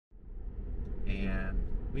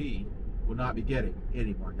we will not be getting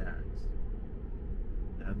any more nags.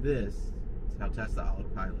 Now this is how Tesla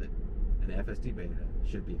Autopilot and FSD Beta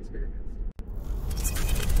should be experienced.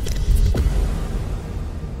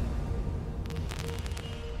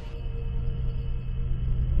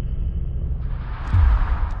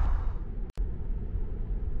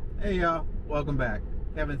 Hey y'all, welcome back.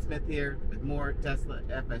 Kevin Smith here with more Tesla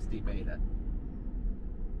FSD Beta.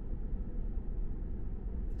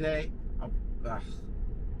 Today,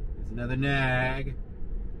 there's another nag.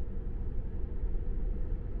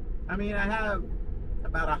 I mean, I have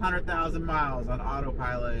about 100,000 miles on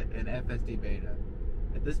autopilot and FSD Beta.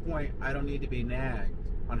 At this point, I don't need to be nagged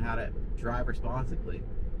on how to drive responsibly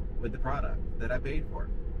with the product that I paid for.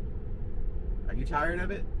 Are you tired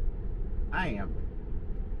of it? I am.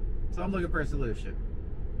 So I'm looking for a solution.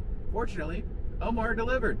 Fortunately, Omar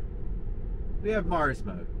delivered. We have Mars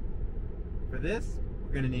mode. For this,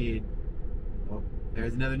 we're going to need... Oh,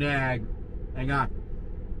 there's another nag. Hang on.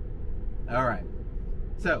 Alright.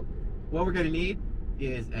 So, what we're going to need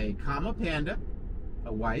is a Comma Panda,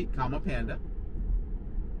 a white Comma Panda,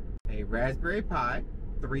 a Raspberry Pi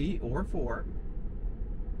 3 or 4,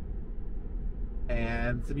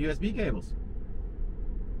 and some USB cables,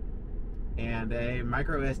 and a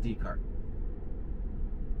micro SD card.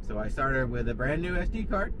 So I started with a brand new SD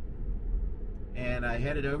card, and I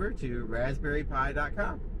headed over to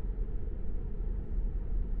raspberrypi.com.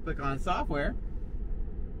 Click on software.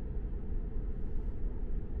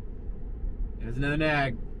 There's another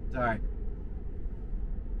nag. Sorry.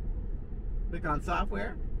 Click on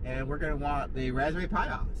software, and we're going to want the Raspberry Pi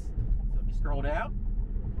OS. So if you scroll down,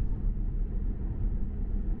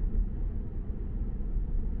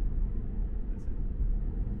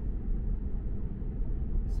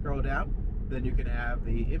 then you can have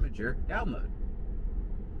the imager download.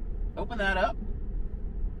 Open that up,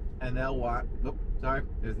 and they'll want, oh, sorry,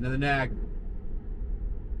 there's another nag.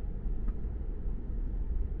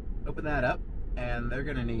 Open that up, and they're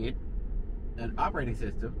going to need an operating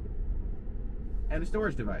system and a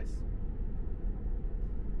storage device.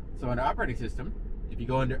 So under operating system, if you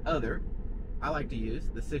go under other, I like to use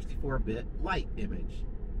the 64-bit light image.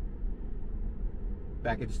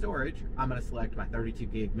 Back into storage, I'm going to select my 32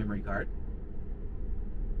 gig memory card.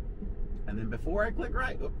 And then before I click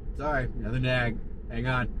right, oh, sorry, another nag, hang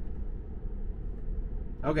on.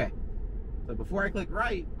 Okay, so before I click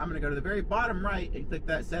right, I'm going to go to the very bottom right and click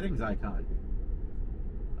that settings icon.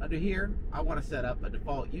 Under here, I want to set up a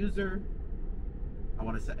default user. I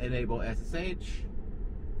want to enable SSH. I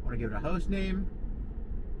want to give it a host name,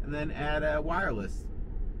 and then add a wireless.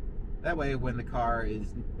 That way, when the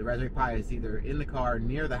Raspberry Pi is either in the car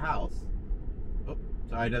near the house. Oh,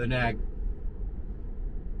 sorry, another nag.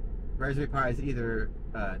 Raspberry Pi is either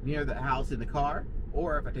near the house in the car,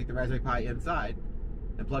 or if I take the Raspberry Pi inside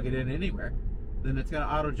and plug it in anywhere, then it's going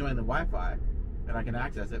to auto-join the Wi-Fi, and I can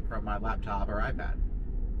access it from my laptop or iPad.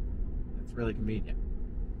 It's really convenient.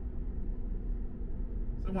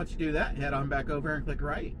 So once you do that, head on back over and click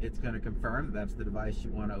right. It's going to confirm that that's the device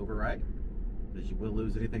you want to overwrite, because you will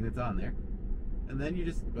lose anything that's on there. And then you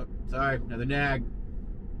just, oh, sorry, another nag.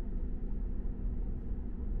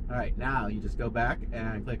 Alright, now you just go back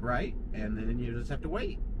and click right, and then you just have to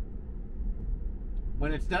wait.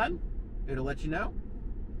 When it's done, it'll let you know.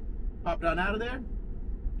 Popped on out of there,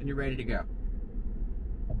 and you're ready to go.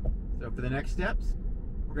 So for the next steps,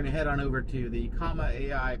 we're going to head on over to the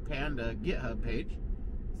Comma.ai Panda GitHub page.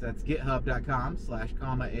 So that's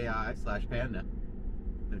github.com/Comma.ai/Panda.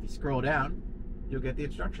 And if you scroll down, you'll get the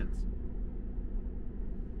instructions.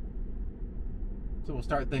 So we'll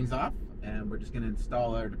start things off, and we're just going to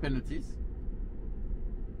install our dependencies.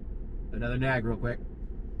 Another nag real quick.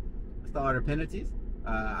 Install our dependencies.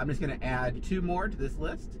 I'm just going to add 2 more to this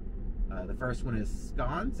list. The first one is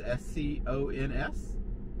scons, S-C-O-N-S,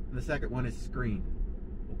 and the second one is screen.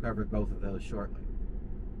 We'll cover both of those shortly.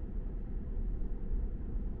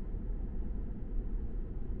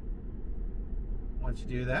 Once you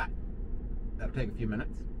do that, that'll take a few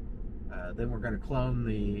minutes. Then we're going to clone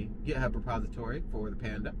the GitHub repository for the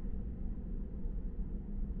Panda,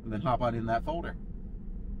 and then hop on in that folder.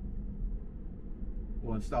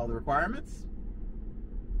 We'll install the requirements,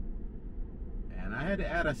 and I had to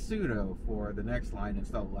add a sudo for the next line,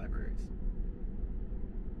 install the libraries.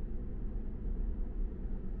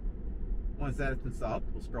 Once that's installed,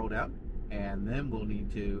 we'll scroll down, and then we'll need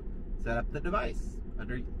to set up the device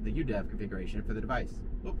under the UDEV configuration for the device.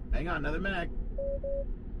 Oh, hang on, another nag.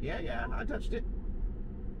 Yeah, I touched it.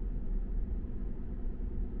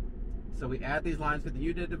 So we add these lines for the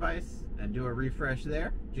UDEV device and do a refresh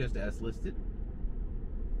there, just as listed.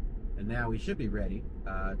 And now we should be ready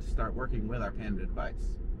to start working with our Panda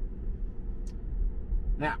device.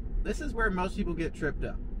 Now, this is where most people get tripped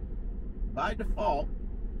up. By default,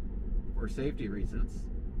 for safety reasons,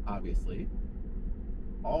 obviously,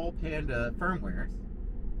 all Panda firmwares,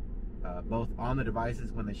 both on the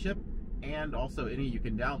devices when they ship and also any you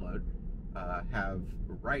can download, have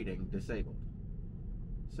writing disabled.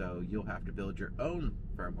 So you'll have to build your own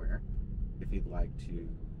firmware if you'd like to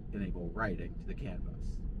enable writing to the CAN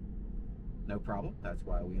bus. No problem, that's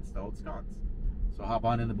why we installed sconce. So hop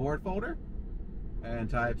on in the board folder and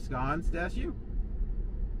type sconce-u.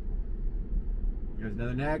 Here's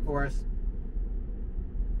another nag for us.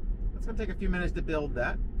 It's going to take a few minutes to build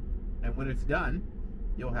that, and when it's done,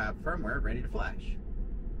 you'll have firmware ready to flash.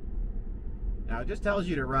 Now it just tells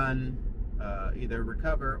you to run either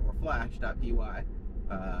recover or flash.py.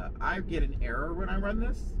 I get an error when I run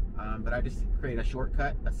this, but I just create a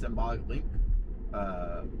shortcut, a symbolic link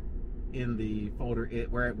in the folder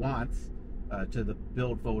where it wants to the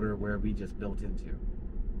build folder where we just built into.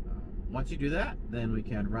 Once you do that, then we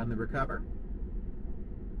can run the recover.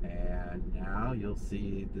 And now you'll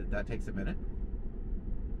see that takes a minute,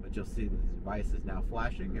 but you'll see the device is now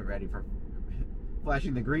flashing and ready for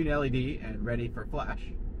flashing the green LED and ready for flash.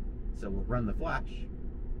 So we'll run the flash,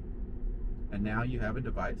 and now you have a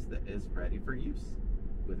device that is ready for use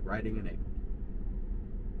with writing enabled.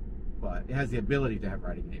 But it has the ability to have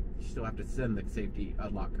writing enabled. You still have to send the safety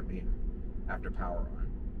unlock command after power on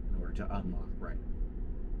in order to unlock writing.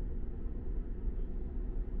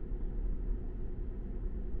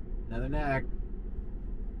 Another nag.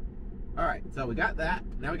 Alright, so we got that.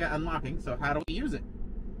 Now we got unlocking. So how do we use it?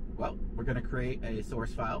 Well, we're going to create a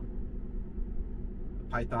source file, a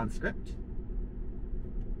Python script,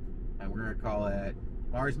 and we're going to call it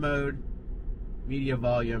Mars mode media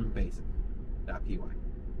volume basic.py.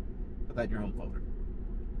 Put that in your home folder.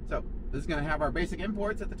 So this is going to have our basic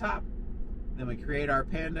imports at the top. Then we create our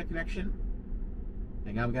Panda connection.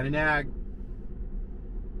 Hang on, we got a nag.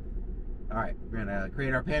 Alright, we're going to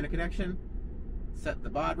create our Panda connection, set the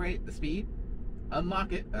baud rate, the speed,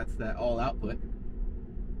 unlock it, that's that all output,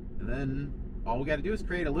 and then all we got to do is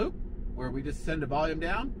create a loop where we just send a volume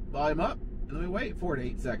down, volume up, and then we wait 4 to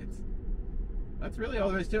 8 seconds. That's really all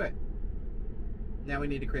there is to it. Now we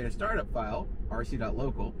need to create a startup file,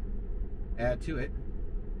 rc.local, add to it.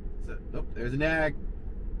 So, oh, there's a nag.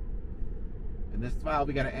 In this file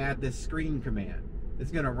we got to add this screen command. It's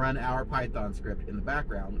going to run our Python script in the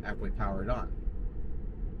background after we power it on.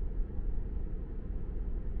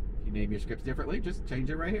 If you name your scripts differently, just change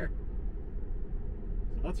it right here.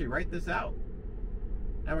 So once we write this out,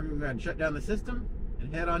 now we're going to shut down the system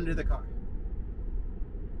and head on to the car.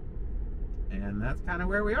 And that's kind of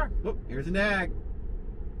where we are. Oh, here's a nag.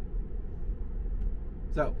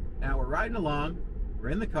 So now we're riding along, we're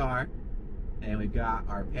in the car, and we've got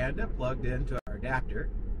our Panda plugged into our adapter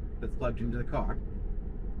that's plugged into the car.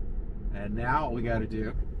 And now all we got to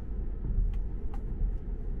do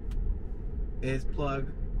is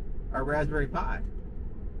plug our Raspberry Pi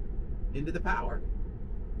into the power.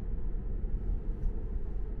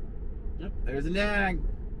 Yep, there's a nag.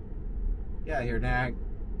 Get out of here, nag.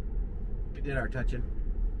 We did our touching.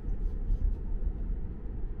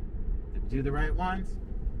 Did we do the right ones?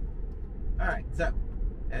 Alright, so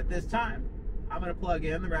at this time, I'm going to plug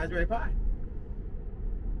in the Raspberry Pi.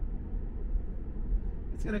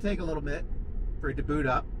 It's going to take a little bit for it to boot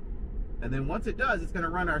up, and then once it does, it's going to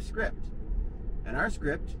run our script. And our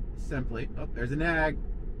script simply, oh, there's a nag.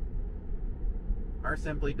 Our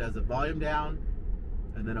simply does a volume down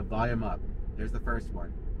and then a volume up. There's the first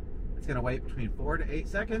one. It's going to wait between 4 to 8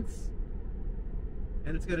 seconds,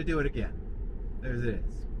 and it's going to do it again. There it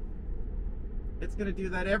is. It's going to do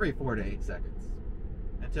that every 4 to 8 seconds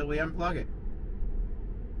until we unplug it.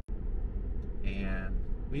 And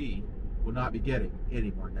we will not be getting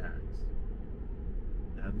any more nags.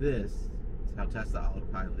 Now this is how Tesla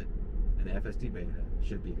Autopilot and FSD Beta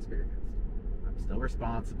should be experienced. I'm still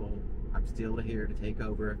responsible. I'm still here to take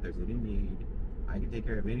over if there's any need. I can take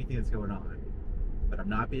care of anything that's going on. But I'm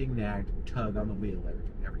not being nagged to tug on the wheel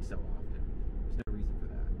every so often. There's no reason for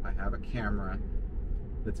that. I have a camera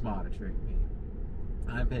that's monitoring me.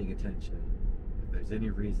 I'm paying attention. If there's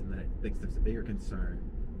any reason that it thinks there's a bigger concern,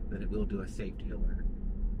 then it will do a safety alert.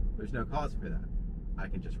 There's no cause for that. I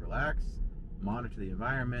can just relax, monitor the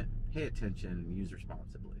environment, pay attention, and use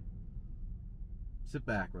responsibly. Sit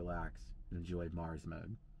back, relax, and enjoy Mars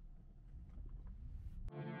mode.